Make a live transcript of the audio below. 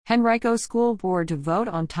Henrico School Board to vote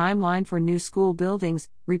on timeline for new school buildings,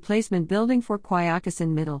 replacement building for Quioccasin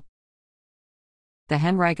Middle. The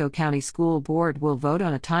Henrico County School Board will vote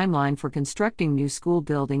on a timeline for constructing new school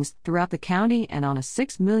buildings throughout the county and on a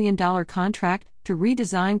 $6 million contract to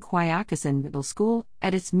redesign Quioccasin Middle School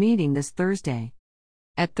at its meeting this Thursday.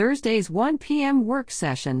 At Thursday's 1 p.m. work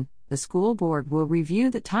session, the school board will review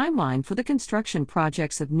the timeline for the construction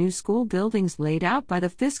projects of new school buildings laid out by the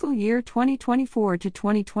fiscal year 2024 to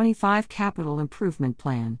 2025 capital improvement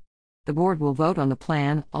plan. The board will vote on the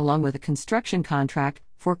plan, along with a construction contract,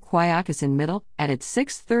 for Quioccasin Middle at its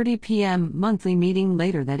 6:30 p.m. monthly meeting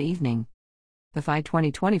later that evening. The FY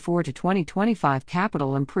 2024 to 2025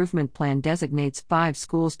 capital improvement plan designates 5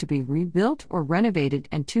 schools to be rebuilt or renovated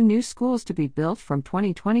and 2 new schools to be built from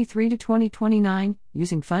 2023 to 2029,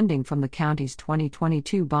 using funding from the county's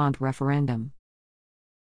 2022 bond referendum.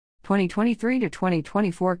 2023 to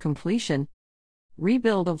 2024 completion.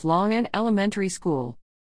 Rebuild of Long End Elementary School.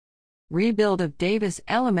 Rebuild of Davis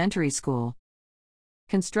Elementary School.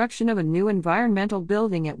 Construction of a new environmental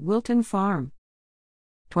building at Wilton Farm.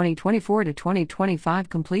 2024 to 2025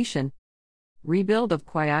 completion. Rebuild of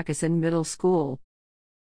Quioccasin Middle School.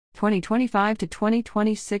 2025 to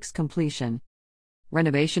 2026 completion.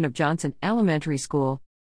 Renovation of Johnson Elementary School.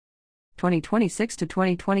 2026 to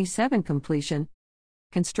 2027 completion.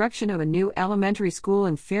 Construction of a new elementary school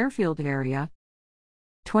in Fairfield area.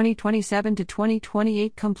 2027 to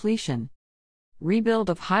 2028 completion. Rebuild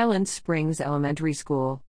of Highland Springs Elementary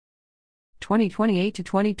School. 2028 to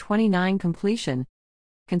 2029 completion.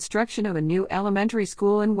 Construction of a new elementary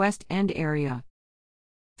school in West End area.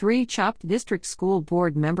 3 Chopt District School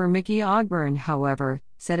Board member Mickey Ogburn, however,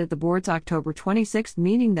 said at the board's October 26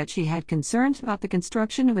 meeting that she had concerns about the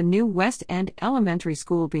construction of a new West End elementary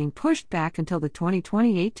school being pushed back until the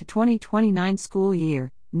 2028 to 2029 school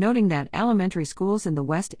year, noting that elementary schools in the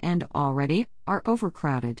West End already are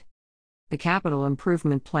overcrowded. The capital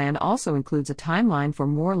improvement plan also includes a timeline for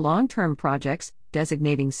more long-term projects,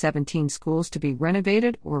 designating 17 schools to be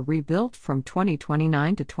renovated or rebuilt from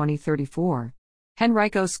 2029 to 2034.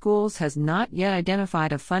 Henrico Schools has not yet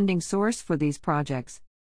identified a funding source for these projects.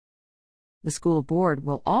 The school board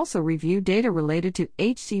will also review data related to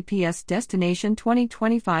HCPS Destination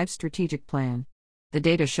 2025 strategic plan. The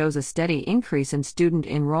data shows a steady increase in student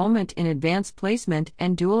enrollment in advanced placement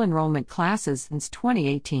and dual enrollment classes since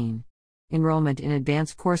 2018. Enrollment in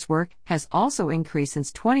advanced coursework has also increased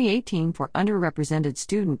since 2018 for underrepresented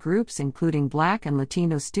student groups including Black and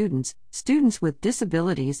Latino students, students with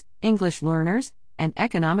disabilities, English learners, and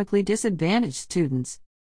economically disadvantaged students.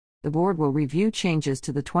 The board will review changes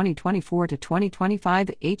to the 2024 to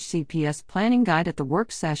 2025 HCPS planning guide at the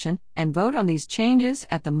work session and vote on these changes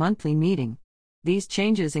at the monthly meeting. These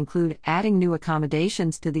changes include adding new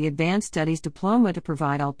accommodations to the Advanced Studies Diploma to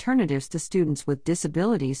provide alternatives to students with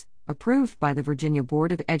disabilities, approved by the Virginia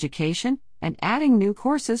Board of Education, and adding new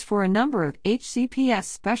courses for a number of HCPS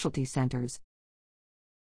specialty centers.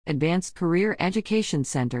 Advanced Career Education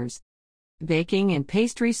Centers. Baking and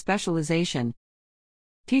Pastry Specialization.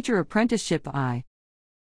 Teacher Apprenticeship I.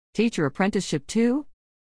 Teacher Apprenticeship II.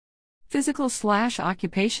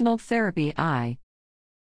 Physical/Occupational Therapy I.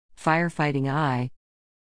 Firefighting I.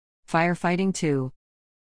 Firefighting II.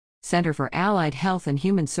 Center for Allied Health and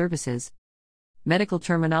Human Services. Medical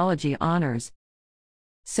Terminology Honors.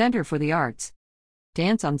 Center for the Arts.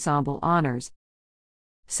 Dance Ensemble Honors.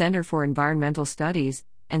 Center for Environmental Studies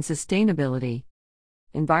and Sustainability.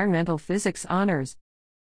 Environmental Physics Honors.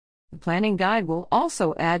 The planning guide will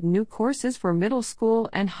also add new courses for middle school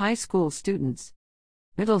and high school students.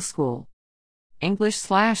 Middle School.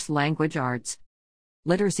 English/Language Arts.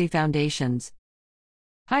 Literacy Foundations.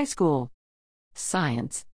 High School.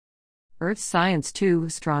 Science. Earth Science II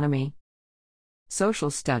Astronomy. Social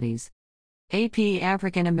Studies. AP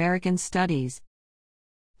African American Studies.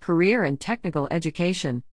 Career and Technical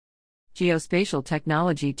Education. Geospatial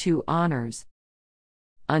Technology II Honors.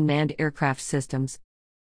 Unmanned Aircraft Systems.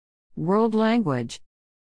 World Language.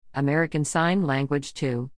 American Sign Language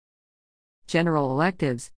II. General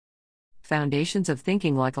Electives. Foundations of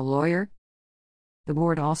Thinking Like a Lawyer. The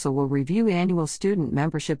board also will review annual student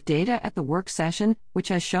membership data at the work session, which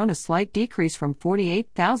has shown a slight decrease from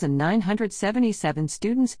 48,977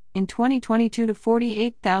 students in 2022 to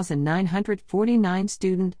 48,949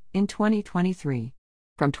 students in 2023.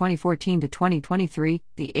 From 2014 to 2023,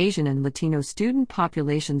 the Asian and Latino student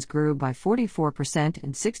populations grew by 44%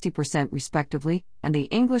 and 60% respectively, and the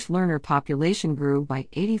English learner population grew by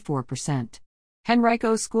 84%.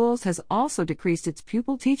 Henrico Schools has also decreased its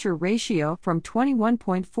pupil-teacher ratio from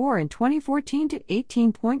 21.4 in 2014 to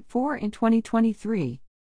 18.4 in 2023.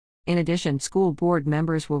 In addition, school board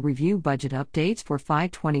members will review budget updates for FY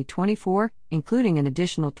 2024, including an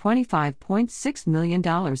additional $25.6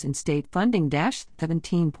 million in state funding,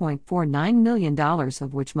 $17.49 million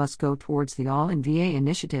of which must go towards the All in VA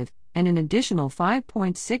initiative, and an additional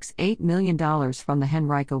 $5.68 million from the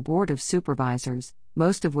Henrico Board of Supervisors,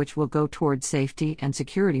 most of which will go towards safety and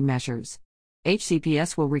security measures.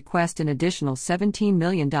 HCPS will request an additional $17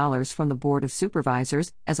 million from the Board of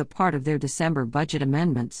Supervisors as a part of their December budget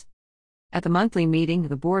amendments. At the monthly meeting,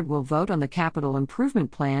 the board will vote on the Capital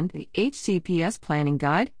Improvement Plan, the HCPS Planning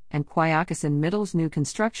Guide, and Quioccasin Middle's new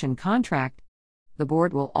construction contract. The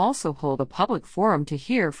board will also hold a public forum to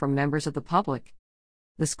hear from members of the public.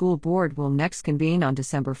 The school board will next convene on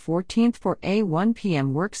December 14 for a 1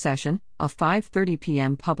 p.m. work session, a 5:30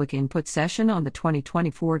 p.m. public input session on the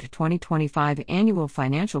 2024 to 2025 annual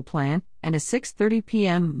financial plan, and a 6:30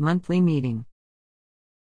 p.m. monthly meeting.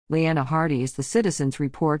 Leanna Hardy is the Citizens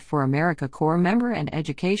Report for America Corps member and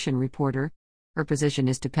education reporter. Her position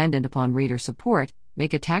is dependent upon reader support.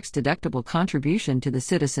 Make a tax-deductible contribution to the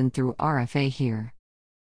Citizen through RFA here.